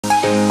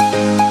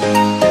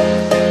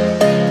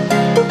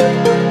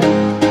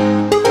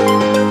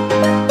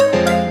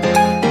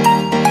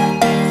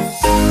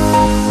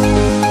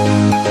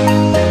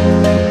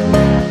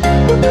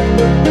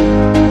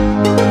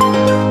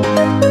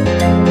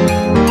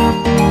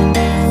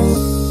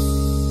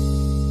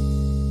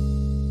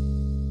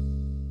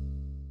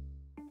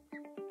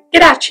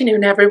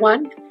afternoon,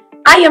 everyone.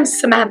 I am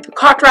Samantha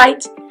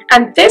Cartwright,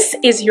 and this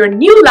is your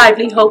New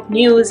Lively Hope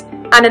news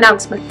and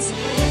announcements.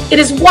 It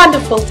is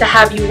wonderful to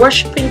have you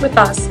worshiping with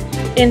us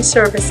in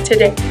service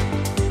today.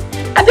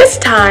 At this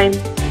time,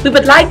 we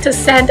would like to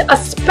send a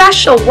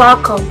special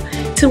welcome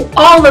to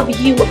all of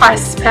you, our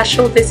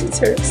special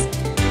visitors.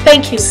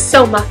 Thank you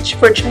so much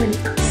for joining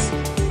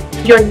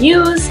us. Your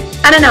news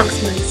and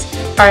announcements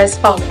are as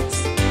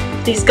follows.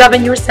 Please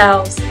govern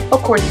yourselves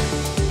accordingly.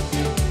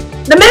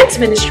 The men's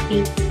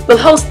ministry will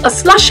host a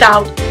slush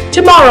out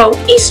tomorrow,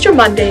 Easter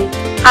Monday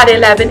at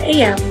 11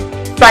 a.m.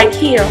 right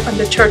here on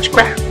the church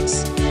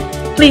grounds.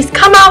 Please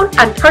come out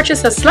and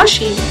purchase a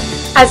slushie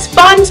as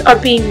funds are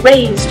being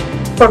raised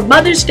for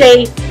Mother's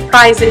Day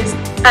prizes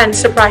and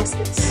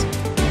surprises.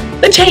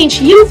 The Change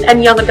Youth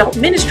and Young Adult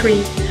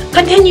Ministry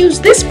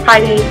continues this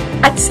Friday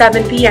at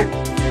 7 p.m.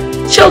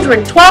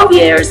 Children 12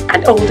 years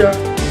and older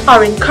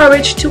are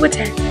encouraged to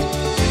attend.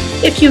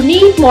 If you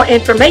need more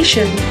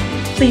information,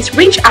 please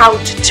reach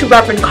out to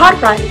Reverend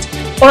Cartwright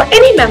or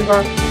any member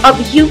of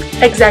the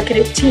Youth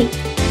Executive Team.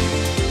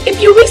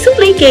 If you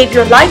recently gave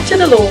your life to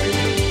the Lord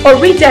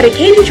or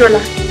rededicated your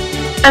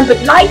life and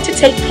would like to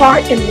take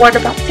part in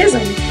water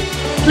baptism,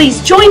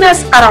 please join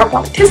us at our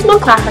baptismal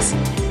class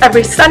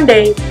every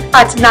Sunday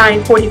at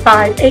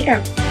 9:45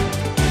 a.m.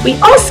 We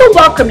also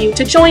welcome you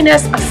to join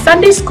us at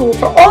Sunday School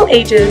for all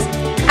ages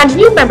and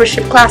new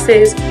membership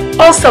classes,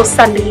 also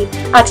Sunday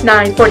at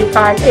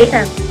 9:45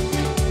 a.m.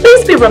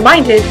 Please be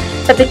reminded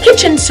that the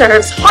kitchen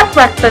serves hot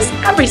breakfast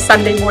every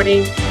Sunday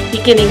morning,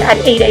 beginning at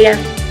 8 a.m.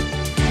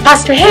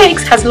 Pastor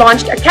Higgs has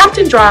launched a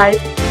captain drive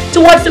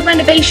towards the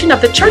renovation of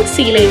the church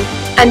ceiling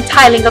and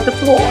tiling of the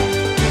floor.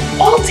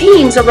 All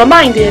teams are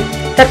reminded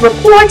that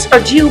reports are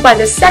due by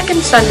the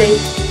second Sunday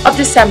of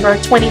December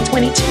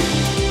 2022.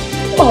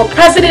 All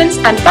presidents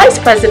and vice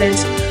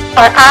presidents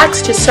are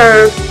asked to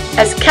serve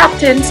as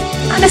captains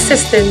and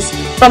assistants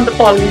from the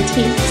following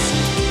teams.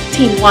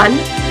 Team 1,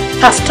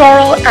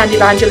 Pastoral and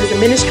Evangelism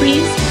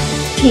Ministries.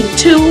 Team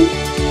 2,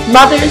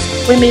 Mothers,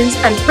 Women's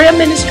and Prayer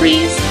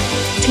Ministries.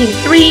 Team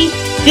 3,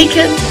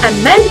 Deacons and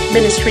Men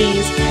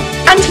Ministries.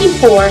 And Team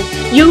 4,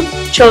 Youth,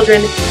 Children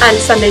and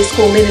Sunday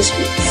School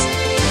Ministries.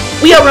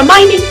 We are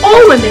reminding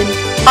all women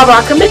of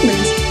our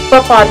commitments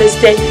for Father's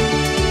Day.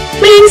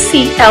 Please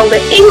see Elder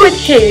Ingrid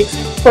Higgs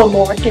for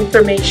more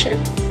information.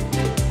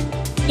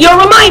 You're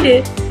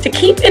reminded to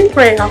keep in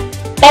prayer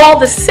all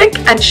the sick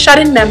and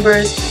shut-in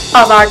members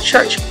of our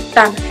church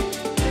family.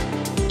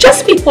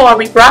 Just before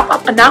we wrap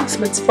up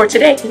announcements for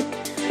today,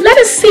 let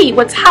us see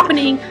what's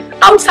happening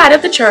outside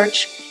of the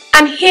church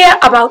and hear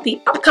about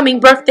the upcoming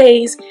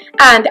birthdays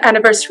and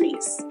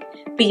anniversaries.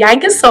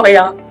 Bianca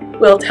Sawyer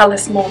will tell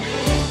us more.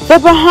 The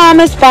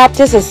Bahamas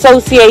Baptist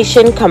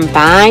Association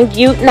Combined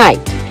Youth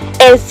Night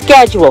is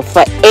scheduled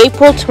for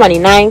April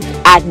 29th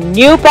at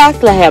New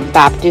Bethlehem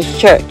Baptist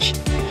Church.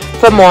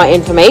 For more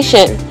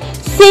information,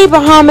 see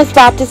Bahamas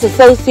Baptist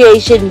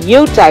Association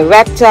Youth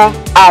Director,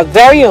 our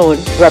very own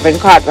Reverend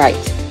Cartwright.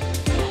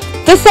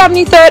 The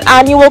 73rd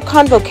Annual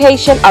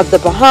Convocation of the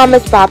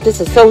Bahamas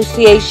Baptist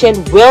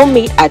Association will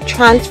meet at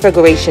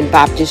Transfiguration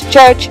Baptist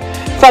Church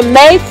from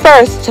May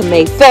 1st to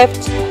May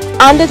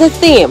 5th under the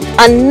theme,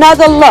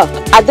 Another Look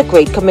at the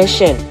Great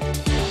Commission.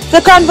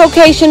 The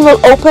convocation will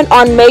open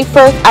on May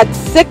 1st at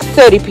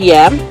 6:30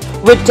 p.m.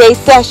 with day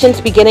sessions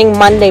beginning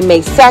Monday,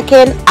 May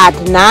 2nd at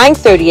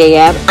 9:30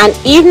 a.m. and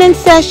evening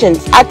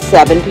sessions at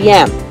 7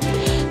 p.m.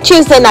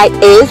 Tuesday night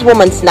is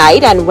Women's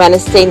Night and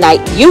Wednesday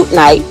night Youth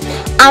Night,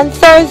 and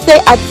Thursday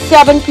at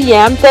 7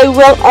 p.m. they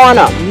will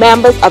honor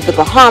members of the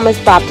Bahamas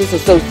Baptist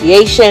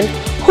Association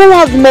who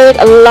have made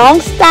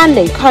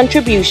long-standing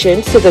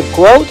contributions to the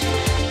growth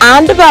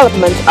and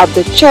development of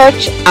the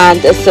church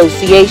and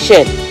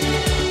association.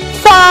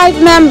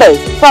 5 members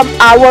from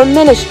our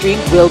ministry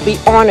will be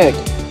honored.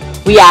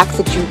 We ask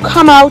that you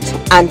come out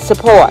and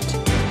support.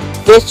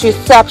 This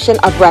reception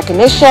of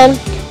recognition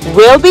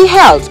will be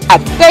held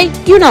at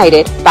Faith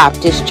United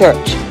Baptist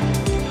Church.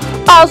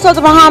 Also,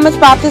 the Bahamas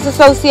Baptist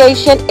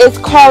Association is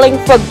calling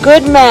for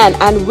good men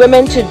and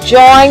women to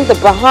join the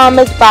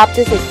Bahamas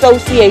Baptist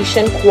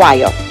Association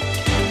Choir.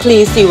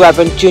 Please see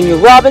Reverend Junior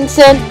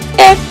Robinson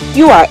if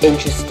you are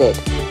interested.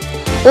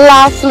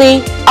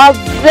 Lastly, a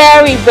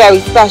very, very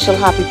special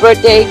happy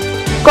birthday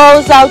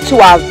goes out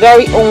to our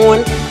very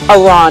own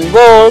Aaron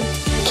Roll,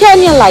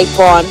 Kenya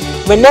Lightborn,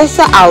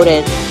 Vanessa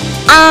Ouden,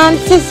 and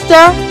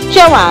Sister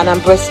Joanna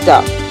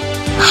Brister.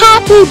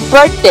 Happy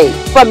birthday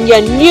from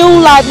your New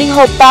Lively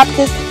Hope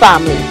Baptist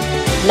family.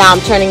 Now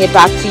I'm turning it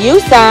back to you,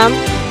 Sam.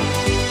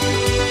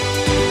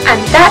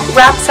 And that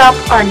wraps up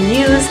our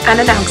news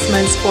and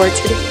announcements for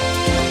today.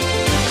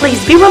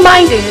 Please be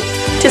reminded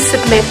to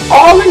submit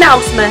all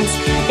announcements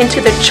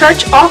into the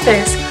church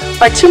office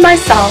or to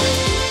myself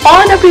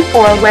on or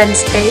before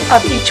Wednesday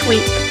of each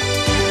week.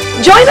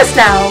 Join us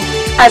now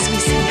as we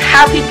sing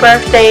happy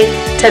birthday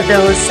to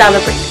those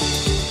celebrating.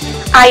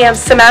 I am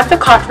Samantha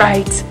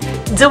Cartwright.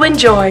 Do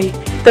enjoy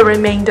the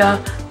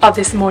remainder of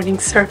this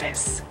morning's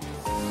service.